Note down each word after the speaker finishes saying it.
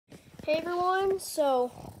Hey everyone,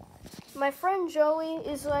 so my friend Joey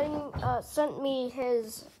is left me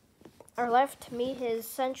his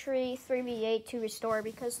Century 3v8 to restore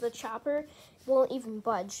because the chopper won't even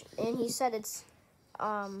budge, and he said it's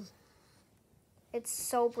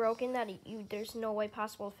so broken that there's no way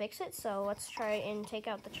possible to fix it. So let's try and take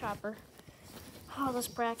out the chopper. Oh, this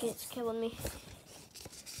bracket's killing me.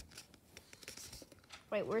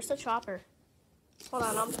 Wait, where's the chopper? Hold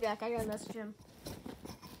on, I'll be back. I gotta message him.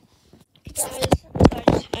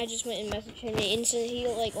 Guys, I just went and messaged him. He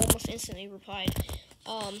almost instantly replied.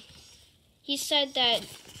 He said that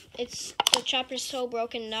the chopper's so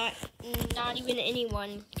broken, not even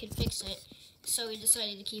anyone could fix it. So he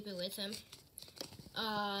decided to keep it with him.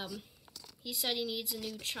 He said he needs a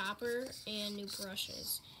new chopper and new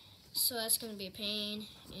brushes. So that's gonna be a pain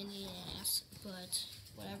in the ass, but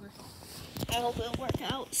whatever. I hope it'll work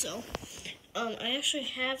out. So, I actually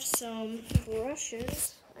have some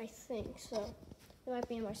brushes. I think so. It might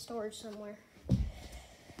be in my storage somewhere.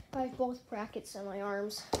 I have both brackets on my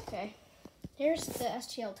arms. Okay. Here's the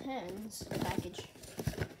STL10's package.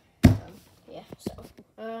 Yeah,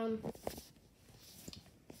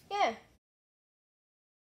 yeah.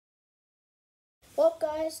 Well,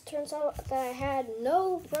 guys, turns out that I had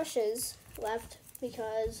no brushes left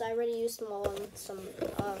because I already used them all on some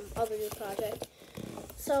other new project.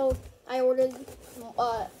 So I ordered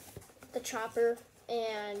the chopper,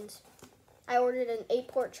 and I ordered an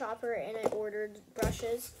 8-port chopper, and I ordered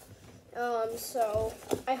brushes. So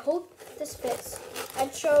I hope this fits. I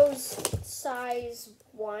chose size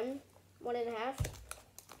 1.5.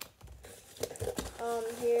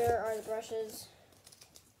 Here are the brushes.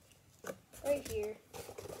 Right here.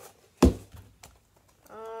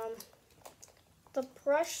 The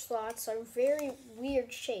brush slots are very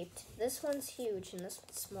weird shaped. This one's huge and this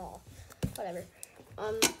one's small. Whatever.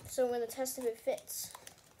 So I'm gonna test if it fits.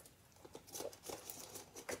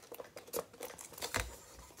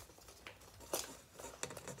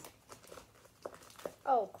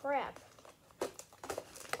 Oh crap. I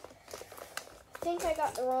think I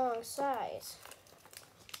got the wrong size.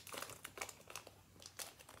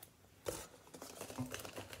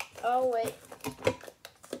 Oh wait.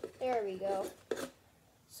 There we go.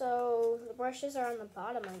 So the brushes are on the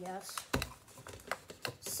bottom, I guess.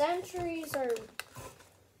 Centuries are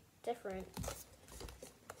different.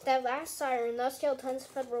 That last siren, the STL10's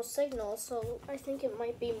Federal Signal, so I think it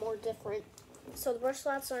might be more different. So the brush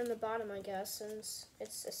slots are on the bottom, I guess, since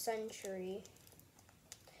it's a Century.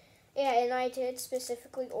 Yeah, and I did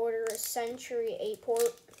specifically order a Century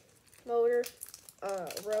 8-port rotor.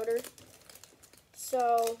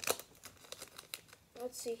 So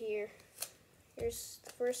let's see here. Here's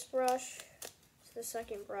the first brush, the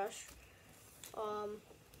second brush.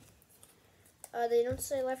 They don't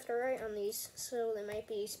say left or right on these, so they might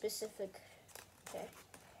be specific. Okay,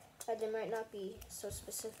 they might not be so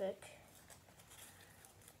specific.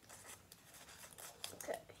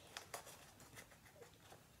 Okay.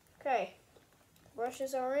 Okay,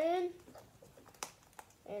 brushes are in,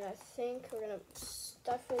 and I think we're gonna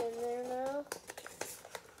stuff it in there now.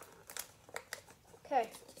 Okay,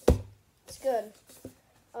 it's good.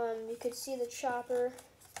 You could see the chopper.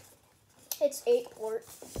 It's 8-port.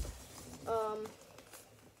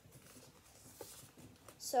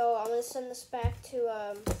 So I'm gonna send this back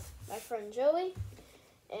to my friend Joey,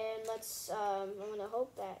 and I'm gonna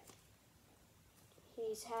hope that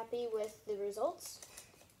he's happy with the results.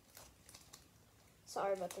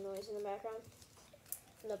 Sorry about the noise in the background.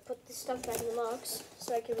 I'm gonna put this stuff back in the box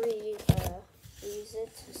so I can reuse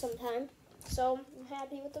it sometime. So I'm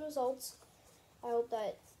happy with the results. I hope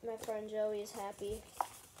that my friend Joey is happy.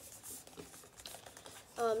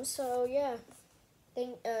 So yeah,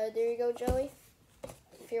 there you go, Joey,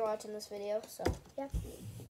 if you're watching this video. So yeah.